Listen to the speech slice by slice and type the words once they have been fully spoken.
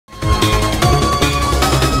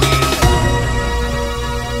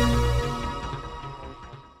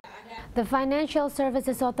The Financial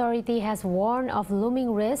Services Authority has warned of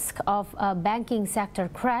looming risk of a banking sector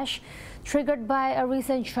crash triggered by a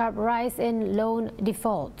recent sharp rise in loan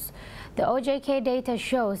defaults. The OJK data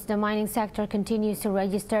shows the mining sector continues to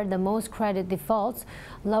register the most credit defaults.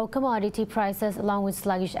 Low commodity prices along with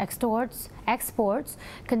sluggish exports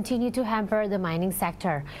continue to hamper the mining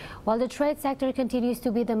sector, while the trade sector continues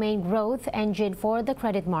to be the main growth engine for the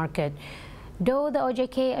credit market. Though the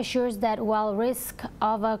OJK assures that while risk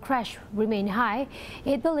of a crash remain high,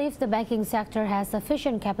 it believes the banking sector has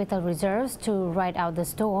sufficient capital reserves to ride out the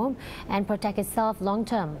storm and protect itself long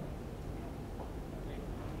term.